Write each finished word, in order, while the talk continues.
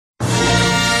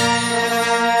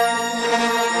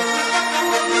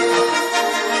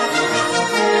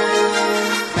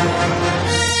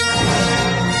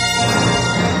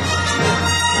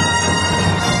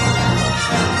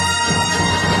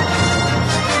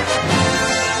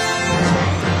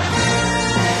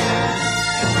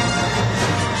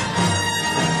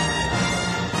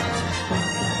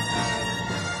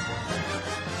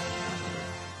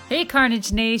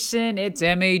Carnage Nation. It's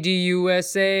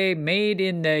MADUSA, made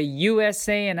in the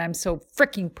USA, and I'm so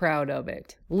freaking proud of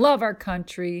it. Love our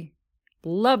country.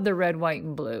 Love the red, white,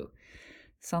 and blue.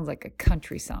 Sounds like a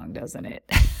country song, doesn't it?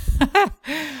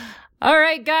 All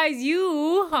right, guys,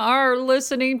 you are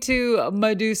listening to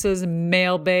Medusa's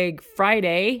Mailbag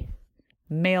Friday.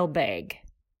 Mailbag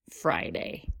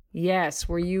Friday. Yes,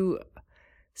 where you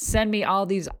send me all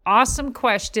these awesome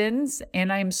questions,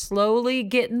 and I'm slowly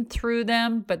getting through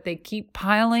them, but they keep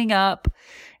piling up,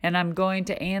 and I'm going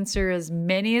to answer as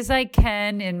many as I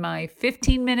can in my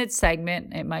 15-minute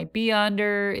segment. It might be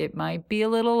under, it might be a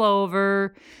little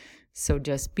over, so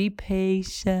just be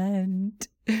patient.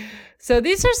 So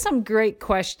these are some great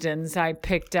questions I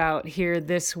picked out here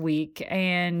this week,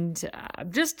 and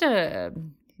just a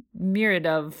myriad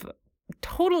of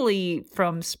totally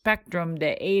from spectrum to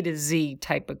A to Z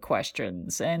type of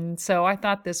questions. And so I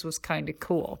thought this was kind of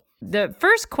cool. The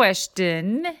first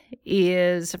question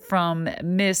is from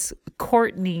Miss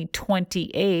Courtney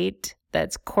 28.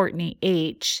 That's Courtney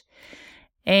H.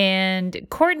 And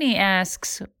Courtney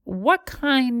asks, what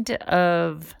kind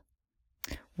of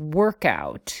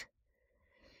workout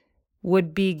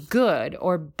would be good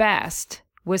or best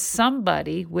with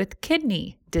somebody with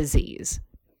kidney disease?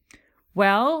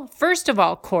 Well, first of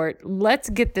all, Court, let's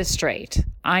get this straight.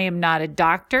 I am not a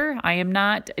doctor. I am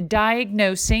not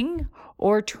diagnosing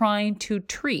or trying to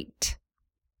treat.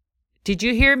 Did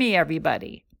you hear me,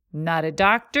 everybody? Not a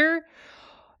doctor,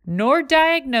 nor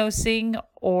diagnosing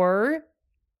or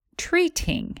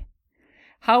treating.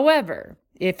 However,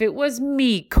 if it was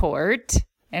me, Court,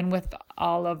 and with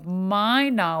all of my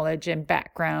knowledge and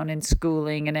background and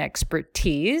schooling and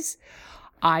expertise,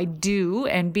 I do,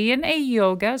 and being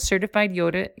a certified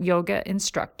yoga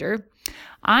instructor,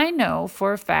 I know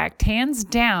for a fact, hands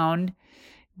down,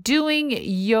 doing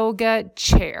yoga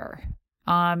chair.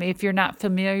 If you're not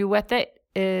familiar with it,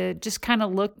 just kind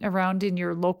of look around in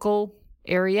your local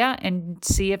area and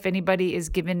see if anybody is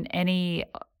given any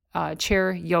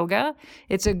chair yoga.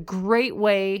 It's a great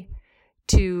way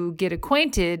to get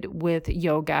acquainted with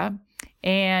yoga,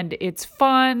 and it's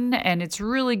fun, and it's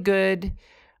really good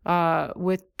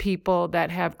with people that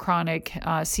have chronic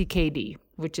CKD,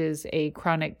 which is a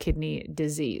chronic kidney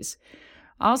disease.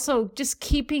 Also, just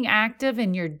keeping active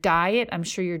in your diet. I'm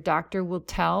sure your doctor will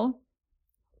tell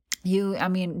you. I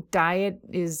mean, diet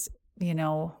is,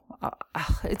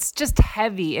 it's just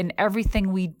heavy in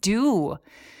everything we do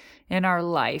in our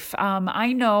life.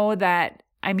 I know that,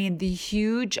 the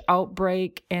huge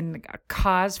outbreak and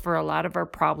cause for a lot of our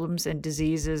problems and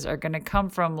diseases are going to come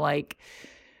from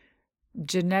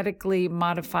genetically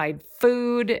modified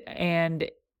food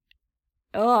and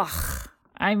all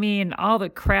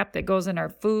the crap that goes in our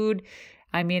food.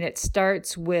 It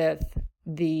starts with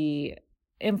the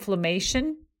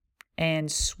inflammation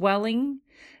and swelling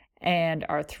and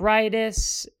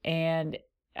arthritis, and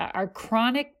our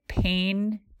chronic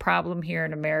pain problem here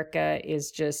in America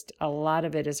is just a lot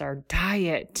of it is our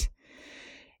diet.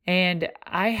 And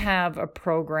I have a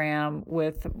program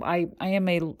I am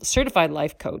a certified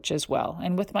life coach as well.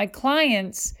 And with my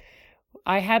clients,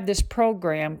 I have this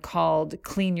program called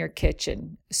Clean Your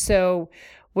Kitchen. So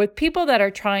with people that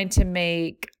are trying to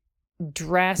make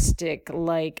drastic,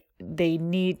 they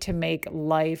need to make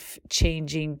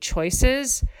life-changing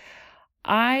choices,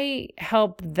 I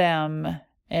help them,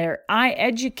 or I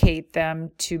educate them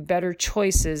to better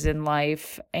choices in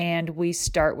life, and we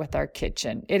start with our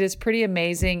kitchen. It is pretty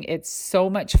amazing. It's so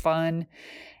much fun.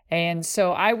 And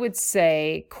so I would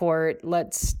say, Court,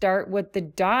 let's start with the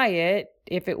diet.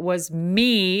 If it was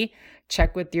me,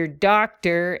 check with your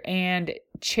doctor, and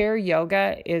chair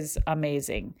yoga is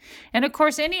amazing. And of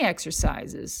course, any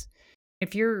exercises.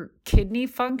 If your kidney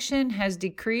function has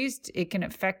decreased, it can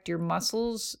affect your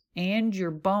muscles and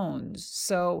your bones.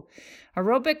 So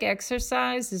aerobic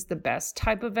exercise is the best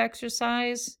type of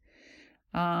exercise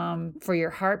for your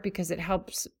heart, because it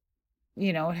helps,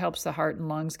 it helps the heart and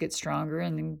lungs get stronger,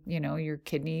 and, your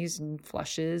kidneys and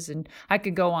flushes, and I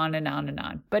could go on and on and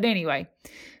on. But anyway,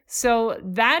 so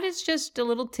that is just a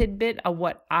little tidbit of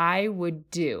what I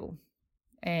would do.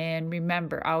 And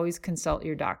remember, always consult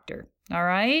your doctor. All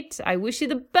right. I wish you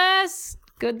the best.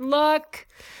 Good luck.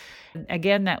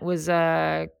 Again, that was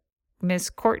Miss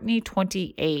Courtney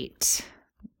 28.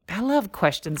 I love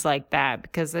questions like that,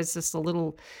 because there's just a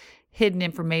little hidden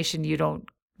information you don't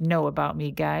know about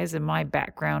me, guys, and my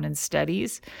background and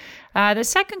studies. The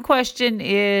second question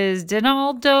is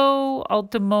Donaldo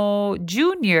Ultimo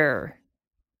Jr.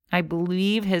 I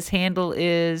believe his handle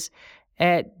is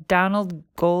at Donald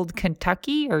Gold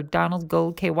Kentucky or Donald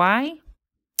Gold KY.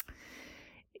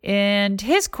 And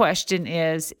his question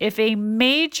is, if a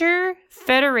major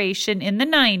federation in the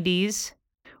 90s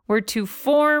were to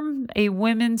form a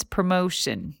women's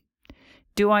promotion,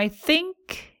 do I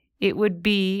think it would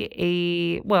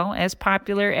be as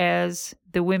popular as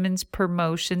the women's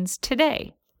promotions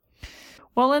today?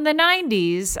 Well, in the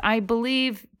 90s, I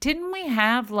believe, didn't we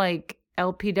have like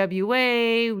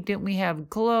LPWA? Didn't we have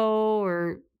Glow?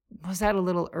 Or was that a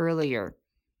little earlier?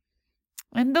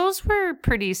 And those were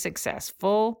pretty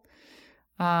successful.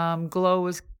 Glow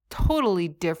was totally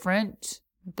different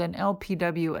than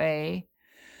LPWA.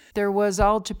 There was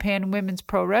All Japan Women's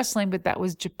Pro Wrestling, but that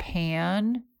was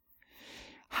Japan.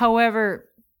 However,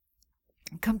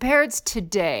 compared to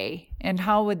today, and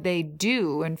how would they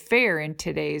do and fare in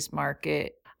today's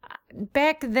market?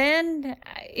 Back then,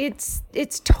 it's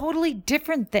totally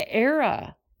different, the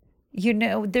era.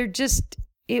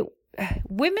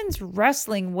 Women's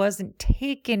wrestling wasn't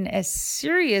taken as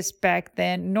serious back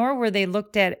then, nor were they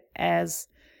looked at as,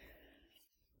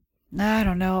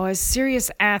 as serious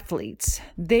athletes.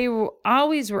 They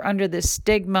always were under the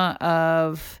stigma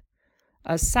of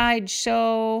a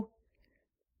sideshow,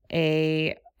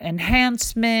 a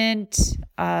enhancement.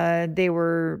 They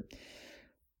were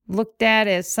looked at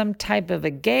as some type of a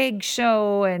gag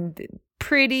show and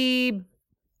pretty,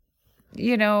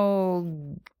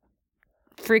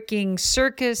 freaking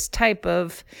circus type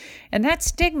of, and that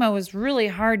stigma was really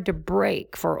hard to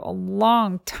break for a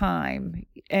long time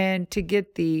and to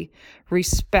get the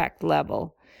respect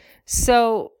level.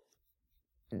 So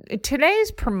today's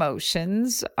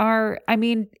promotions are,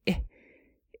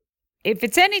 if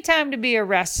it's any time to be a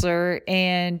wrestler,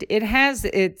 and it has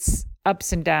its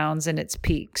ups and downs and its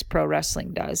peaks, pro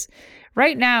wrestling does.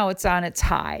 Right now, it's on its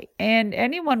high. And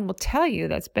anyone will tell you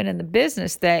that's been in the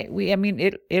business that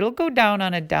it'll go down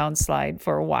on a downslide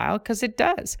for a while, because it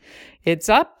does. It's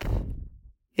up,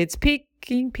 it's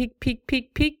peaking,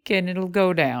 peak, and it'll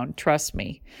go down, trust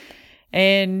me.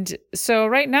 And so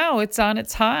right now, it's on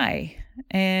its high.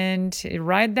 And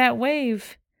ride that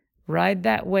wave,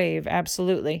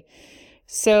 absolutely.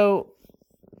 So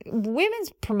women's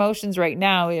promotions right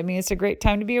now, it's a great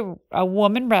time to be a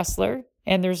woman wrestler.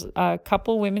 And there's a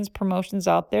couple women's promotions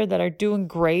out there that are doing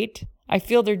great. I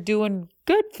feel they're doing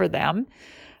good for them.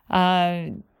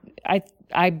 I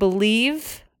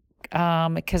believe,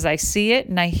 because I see it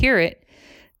and I hear it,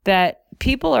 that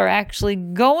people are actually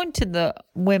going to the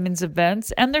women's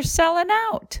events and they're selling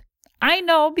out. I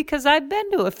know, because I've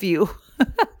been to a few.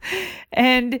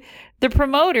 And the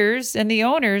promoters and the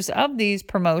owners of these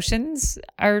promotions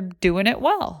are doing it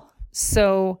well.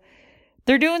 So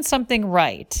they're doing something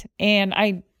right. And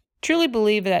I truly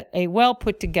believe that a well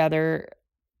put together,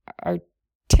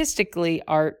 artistically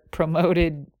art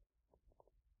promoted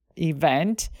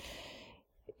event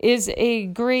is a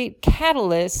great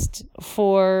catalyst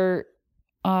for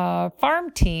a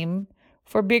farm team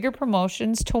for bigger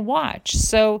promotions to watch.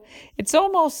 So it's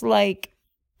almost like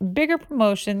bigger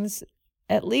promotions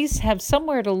at least have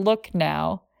somewhere to look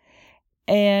now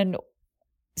and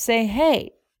say,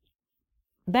 hey,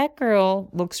 that girl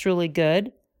looks really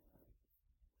good.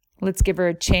 Let's give her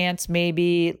a chance,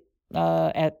 maybe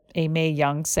at a Mae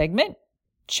Young segment.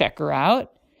 Check her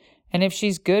out. And if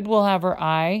she's good, we'll have our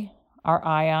eye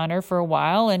on her for a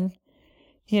while, and,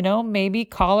 maybe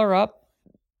call her up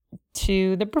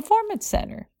to the Performance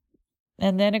Center.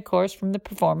 And then, of course, from the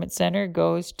Performance Center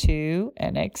goes to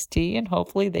NXT, and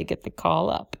hopefully they get the call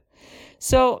up.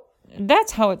 So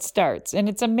that's how it starts. And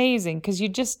it's amazing because you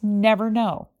just never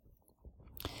know.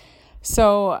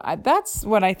 So that's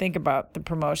what I think about the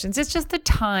promotions. It's just the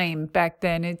time back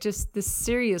then. It's just the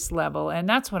serious level. And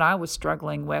that's what I was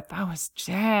struggling with. I was,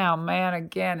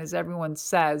 again, as everyone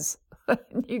says,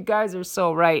 you guys are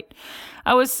so right.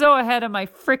 I was so ahead of my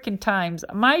freaking times.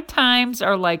 My times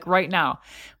are like right now.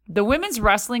 The women's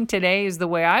wrestling today is the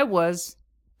way I was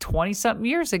 20-something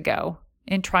years ago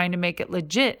in trying to make it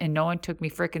legit, and no one took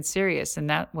me freaking serious. And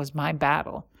that was my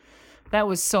battle. That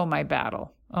was so my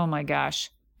battle. Oh my gosh.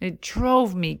 It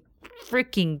drove me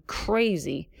freaking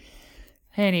crazy.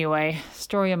 Anyway,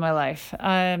 story of my life.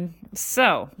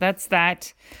 So that's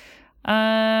that.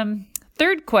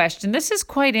 Third question. This is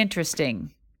quite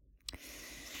interesting.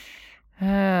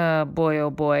 Oh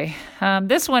boy.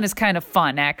 This one is kind of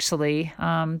fun, actually.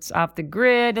 It's off the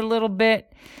grid a little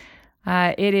bit.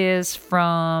 It is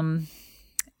from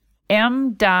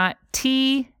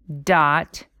M.T.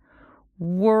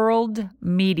 World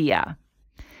Media.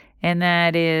 And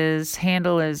that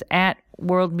handle is at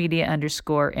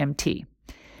worldmedia_MT.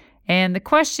 And the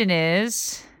question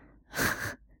is,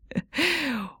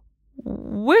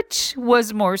 which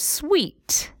was more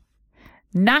sweet,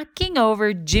 knocking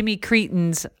over Jimmy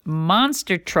Cretin's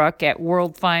monster truck at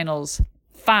World Finals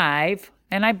 5.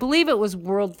 And I believe it was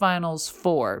World Finals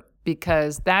 4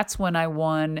 because that's when I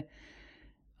won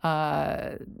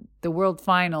the World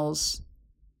Finals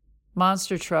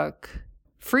monster truck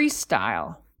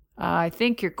freestyle. I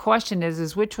think your question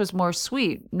is which was more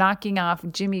sweet, knocking off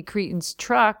Jimmy Cretin's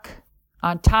truck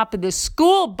on top of the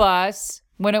school bus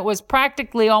when it was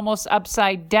practically almost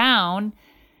upside down,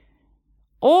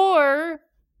 or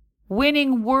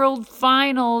winning World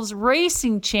Finals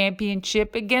Racing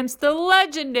Championship against the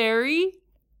legendary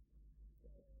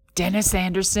Dennis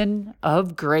Anderson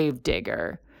of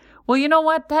Gravedigger. Well, you know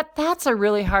what? That's a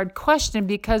really hard question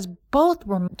because both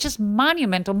were just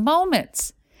monumental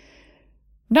moments.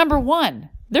 Number one,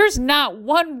 there's not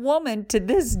one woman to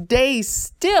this day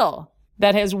still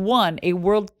that has won a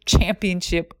world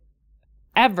championship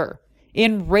ever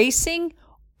in racing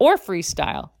or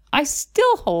freestyle. I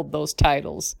still hold those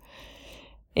titles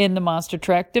in the monster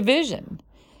truck division.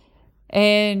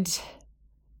 And,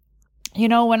 you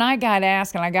know, when I got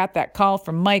asked and I got that call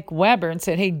from Mike Weber and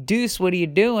said, "Hey, Deuce, what are you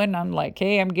doing?" I'm like,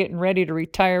 "Hey, I'm getting ready to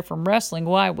retire from wrestling.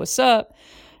 Why? What's up?"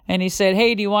 And he said,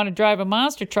 "Hey, do you want to drive a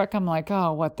monster truck?" I'm like,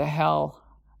 "Oh, what the hell?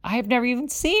 I've never even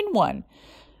seen one."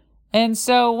 And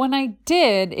so when I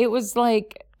did, it was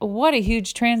like, what a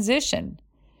huge transition.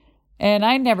 And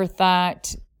I never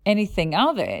thought anything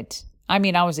of it. I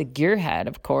mean, I was a gearhead,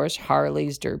 of course,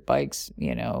 Harleys, dirt bikes,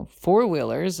 you know,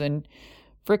 four-wheelers, and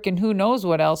frickin' who knows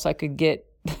what else I could get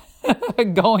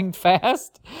going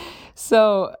fast.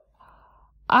 So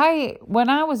when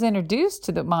I was introduced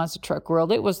to the monster truck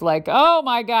world, it was like, oh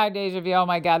my God, Deja Vu, oh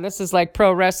my God, this is like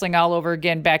pro wrestling all over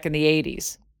again back in the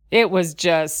 80s. It was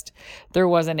just, there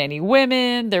wasn't any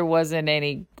women, there wasn't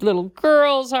any little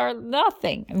girls, or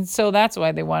nothing. And so that's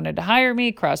why they wanted to hire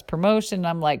me, cross promotion.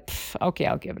 I'm like, okay,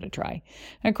 I'll give it a try.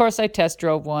 And of course, I test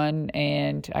drove one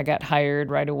and I got hired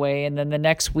right away. And then the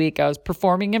next week I was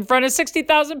performing in front of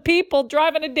 60,000 people,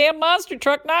 driving a damn monster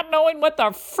truck, not knowing what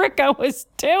the frick I was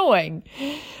doing.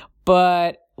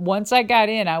 But once I got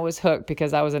in, I was hooked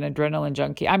because I was an adrenaline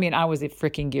junkie. I mean, I was a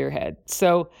freaking gearhead.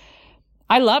 So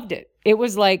I loved it. It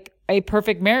was like a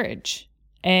perfect marriage.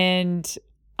 And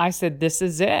I said, this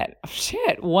is it.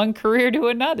 Shit, one career to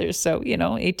another. So,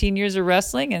 18 years of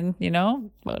wrestling and,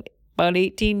 about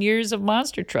 18 years of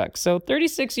monster truck. So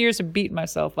 36 years of beating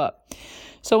myself up.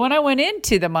 So when I went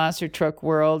into the monster truck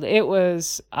world, I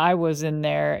was in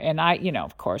there and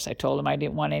of course I told him I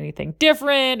didn't want anything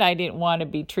different. I didn't want to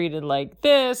be treated like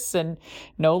this and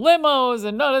no limos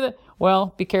and none of that.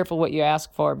 Well, be careful what you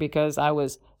ask for because I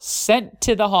was sent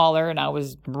to the hauler and I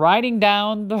was riding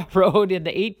down the road in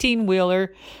the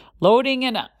 18-wheeler, loading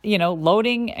and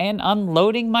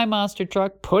unloading my monster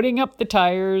truck, putting up the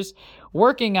tires,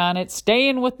 working on it,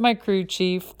 staying with my crew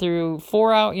chief through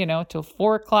 4 hours, till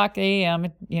 4 o'clock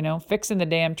a.m., fixing the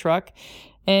damn truck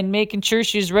and making sure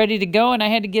she was ready to go. And I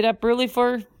had to get up early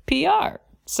for PR.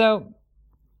 So,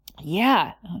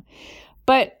 yeah.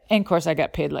 And of course, I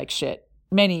got paid like shit.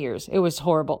 Many years. It was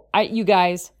horrible. You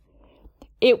guys,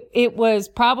 it was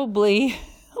probably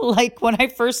like when I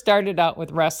first started out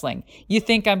with wrestling. You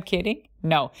think I'm kidding?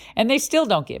 No. And they still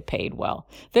don't get paid well.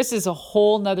 This is a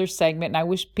whole nother segment, and I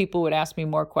wish people would ask me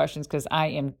more questions because I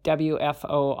am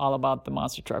WFO all about the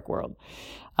monster truck world.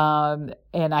 And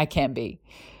I can be.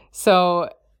 So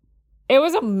it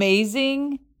was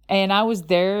amazing. And I was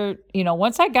there,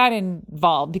 once I got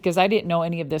involved, because I didn't know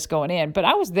any of this going in, but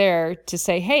I was there to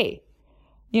say, hey,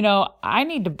 I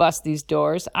need to bust these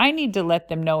doors. I need to let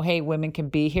them know, hey, women can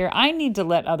be here. I need to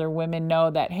let other women know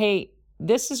that, hey,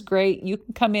 this is great. You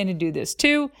can come in and do this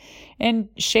too and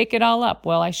shake it all up.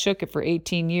 Well, I shook it for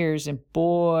 18 years and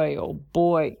boy, oh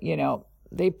boy,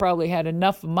 they probably had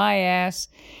enough of my ass,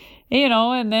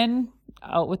 and then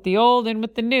out with the old and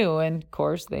with the new. And of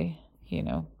course they,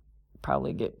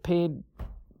 probably get paid.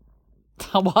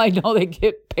 Well, I know they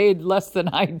get paid less than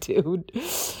I do.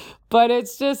 But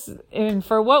it's just, and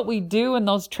for what we do in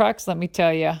those trucks, let me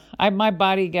tell you, my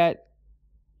body got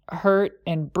hurt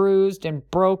and bruised and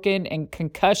broken and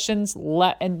concussions.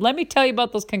 And let me tell you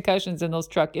about those concussions in those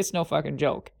trucks. It's no fucking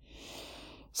joke.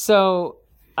 So,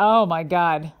 oh my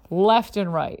God, left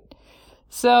and right.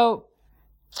 So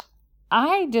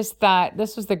I just thought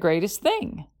this was the greatest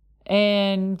thing.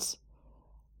 And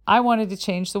I wanted to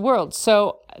change the world.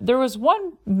 So there was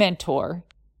one mentor,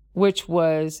 which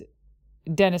was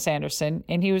Dennis Anderson,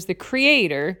 and he was the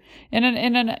creator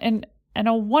and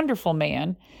a wonderful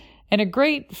man and a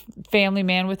great family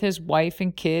man with his wife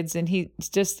and kids. And he's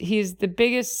the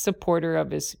biggest supporter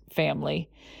of his family.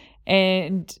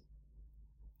 And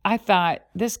I thought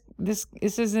this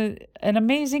is an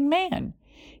amazing man.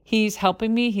 He's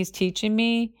helping me. He's teaching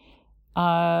me.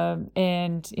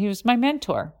 And he was my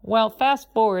mentor. Well,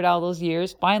 fast forward all those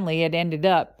years, finally it ended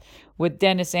up with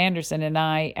Dennis Anderson and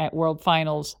I at World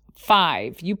Finals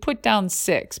 5. You put down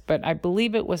 6, but I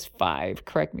believe it was 5.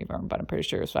 Correct me if I'm wrong, but I'm pretty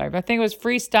sure it was 5. I think it was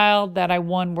freestyle that I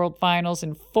won World Finals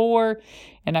in 4,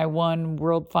 and I won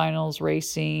World Finals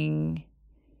racing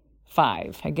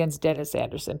 5 against Dennis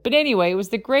Anderson. But anyway, it was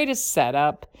the greatest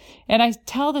setup. And I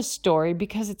tell the story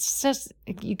because it's just,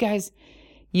 you guys,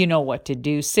 you know what to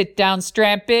do. Sit down,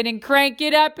 strap in, and crank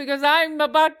it up because I'm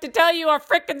about to tell you a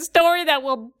freaking story that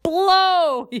will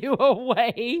blow you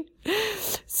away.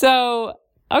 So,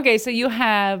 okay, so you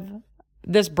have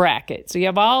this bracket. So you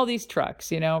have all these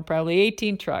trucks, probably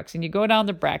 18 trucks, and you go down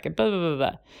the bracket, blah, blah, blah,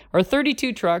 blah, or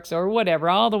 32 trucks or whatever,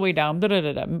 all the way down. Blah, blah,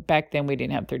 blah, blah. Back then, we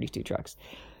didn't have 32 trucks.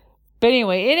 But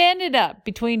anyway, it ended up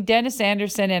between Dennis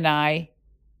Anderson and I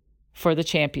for the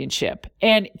championship.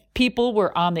 And people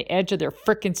were on the edge of their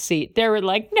freaking seat. They were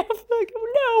like, no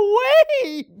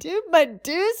way, dude,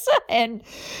 Medusa and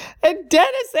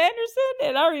Dennis Anderson.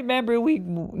 And I remember we,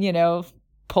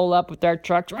 pull up with our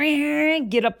trucks,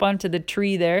 get up onto the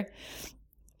tree there.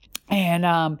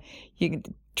 And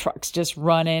trucks just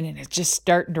running, and it's just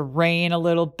starting to rain a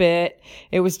little bit.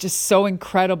 It was just so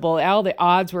incredible. All the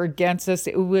odds were against us.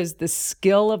 It was the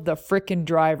skill of the freaking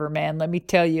driver, man. Let me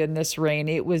tell you, in this rain,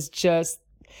 it was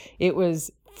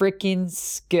freaking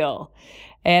skill.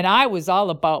 And I was all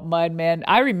about mud, man.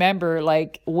 I remember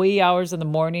like wee hours in the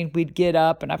morning, we'd get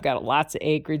up, and I've got lots of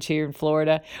acreage here in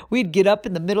Florida. We'd get up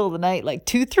in the middle of the night, like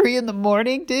 2, 3 in the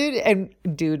morning, dude. And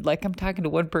dude, like I'm talking to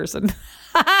one person.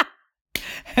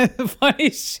 Funny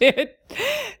shit.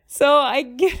 So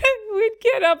we'd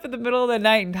get up in the middle of the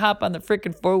night and hop on the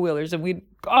freaking 4-wheelers, and we'd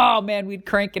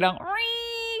crank it out,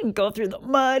 go through the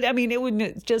mud. I mean, it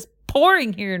was just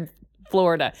pouring here in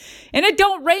Florida, and it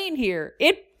don't rain here.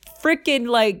 It freaking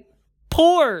like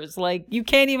pours, like you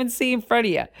can't even see in front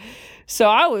of you. So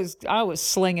I was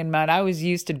slinging mud. I was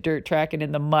used to dirt tracking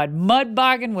in the mud. Mud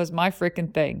bogging was my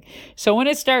freaking thing. So when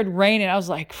it started raining, I was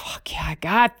like, fuck yeah, I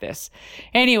got this.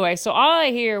 Anyway, so all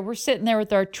I hear, we're sitting there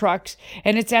with our trucks,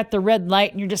 and it's at the red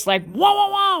light, and you're just like, wah,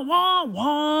 wah, wah,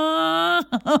 wah,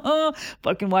 wah.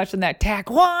 Fucking watching that tack,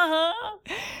 wah.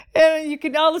 And you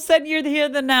can all of a sudden hear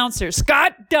the announcer,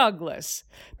 Scott Douglas,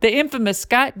 the infamous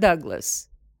Scott Douglas.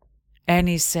 And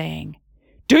he's saying,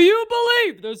 do you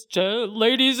believe this,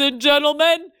 ladies and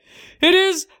gentlemen? It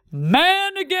is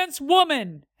man against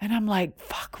woman. And I'm like,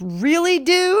 fuck, really,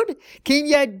 dude? Can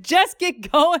you just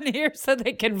get going here so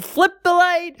they can flip the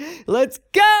light? Let's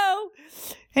go.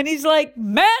 And he's like,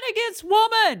 man against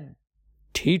woman.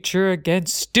 Teacher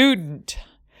against student.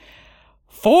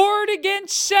 Ford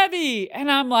against Chevy.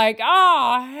 And I'm like,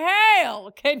 oh,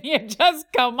 hell, can you just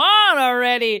come on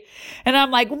already? And I'm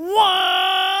like,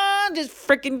 wah, just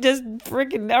freaking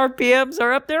RPMs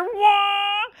are up there.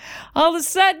 Wah. All of a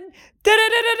sudden,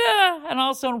 da-da-da-da-da, and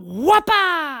all of a sudden,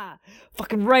 whoppa,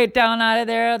 fucking right down out of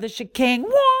there, the chicane,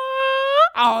 wah,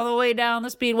 all the way down the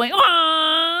speedway,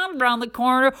 wah, around the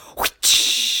corner,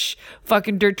 whoosh,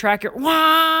 fucking dirt tracker,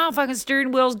 wah, fucking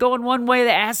steering wheel's going one way,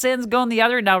 the ass end's going the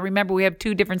other. Now remember, we have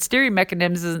 2 different steering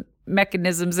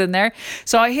mechanisms in there.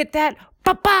 So I hit that,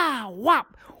 ba-ba,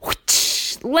 whop,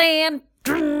 whoosh, land,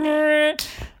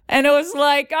 and it was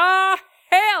like, oh,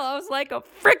 hell, I was like a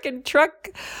freaking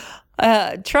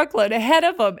truckload ahead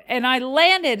of them. And I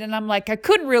landed, and I'm like, I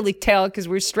couldn't really tell because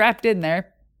we're strapped in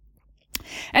there.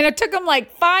 And it took them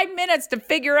like 5 minutes to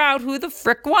figure out who the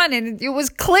frick won. And it was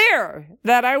clear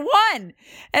that I won.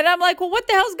 And I'm like, well, what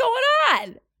the hell's going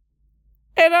on?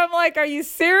 And I'm like, are you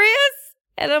serious?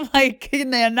 And I'm like,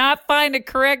 can they not find a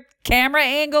correct camera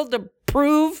angle to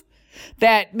prove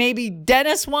that maybe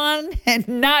Dennis won and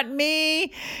not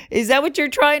me? Is that what you're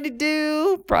trying to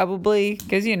do? Probably,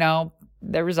 because,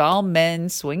 there was all men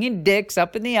swinging dicks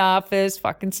up in the office,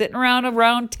 fucking sitting around a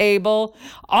round table.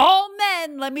 All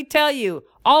men, let me tell you.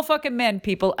 All fucking men,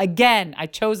 people. Again, I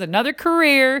chose another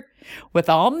career with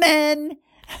all men.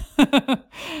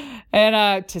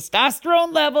 And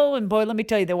testosterone level. And boy, let me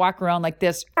tell you, they walk around like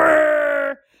this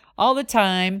all the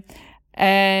time.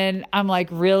 And I'm like,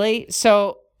 really?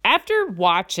 So after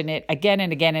watching it again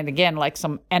and again and again, like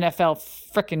some NFL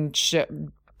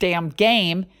freaking damn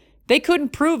game, they couldn't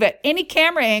prove at any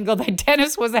camera angle that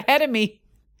Dennis was ahead of me.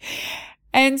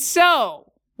 And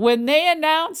so when they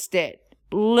announced it,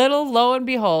 lo and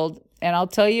behold, and I'll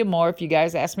tell you more if you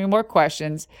guys ask me more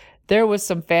questions, there was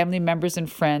some family members and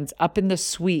friends up in the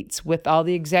suites with all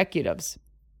the executives.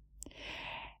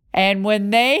 And when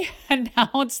they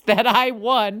announced that I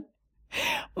won,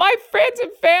 my friends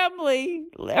and family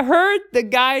heard the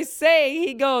guy say,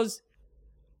 he goes,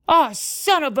 Oh,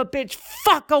 son of a bitch.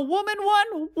 Fuck, a woman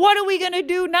won? What are we going to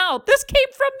do now? This came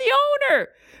from the owner.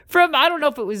 I don't know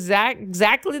if it was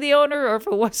exactly the owner or if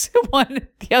it was one of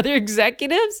the other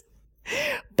executives.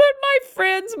 But my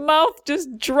friend's mouth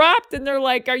just dropped and they're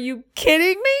like, are you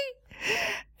kidding me?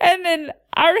 And then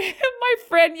my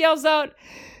friend yells out,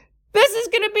 this is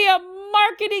going to be a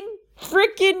marketing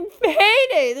freaking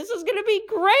heyday. This is going to be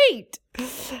great.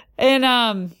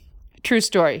 And true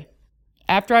story.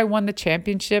 After I won the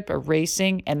championship of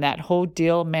racing and that whole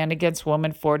deal, man against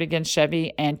woman, Ford against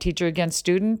Chevy, and teacher against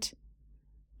student,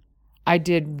 I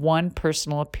did one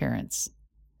personal appearance.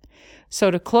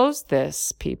 So to close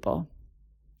this, people,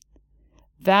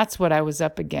 that's what I was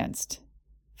up against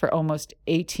for almost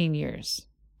 18 years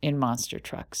in monster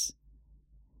trucks.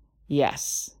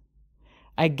 Yes.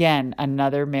 Again,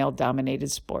 another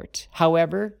male-dominated sport.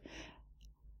 However,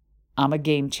 I'm a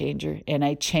game changer, and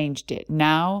I changed it.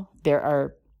 Now there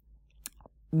are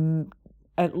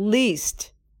at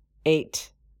least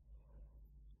 8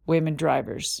 women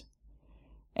drivers,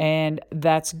 and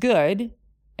that's good.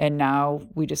 And now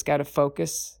we just got to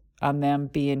focus on them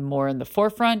being more in the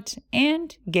forefront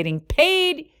and getting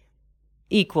paid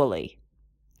equally,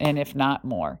 and if not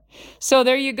more. So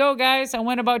there you go, guys. I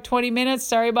went about 20 minutes.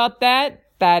 Sorry about that.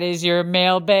 That is your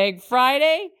Mailbag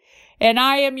Friday. And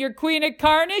I am your Queen of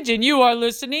Carnage, and you are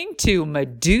listening to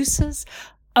Medusa's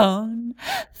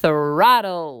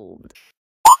Unthrottled.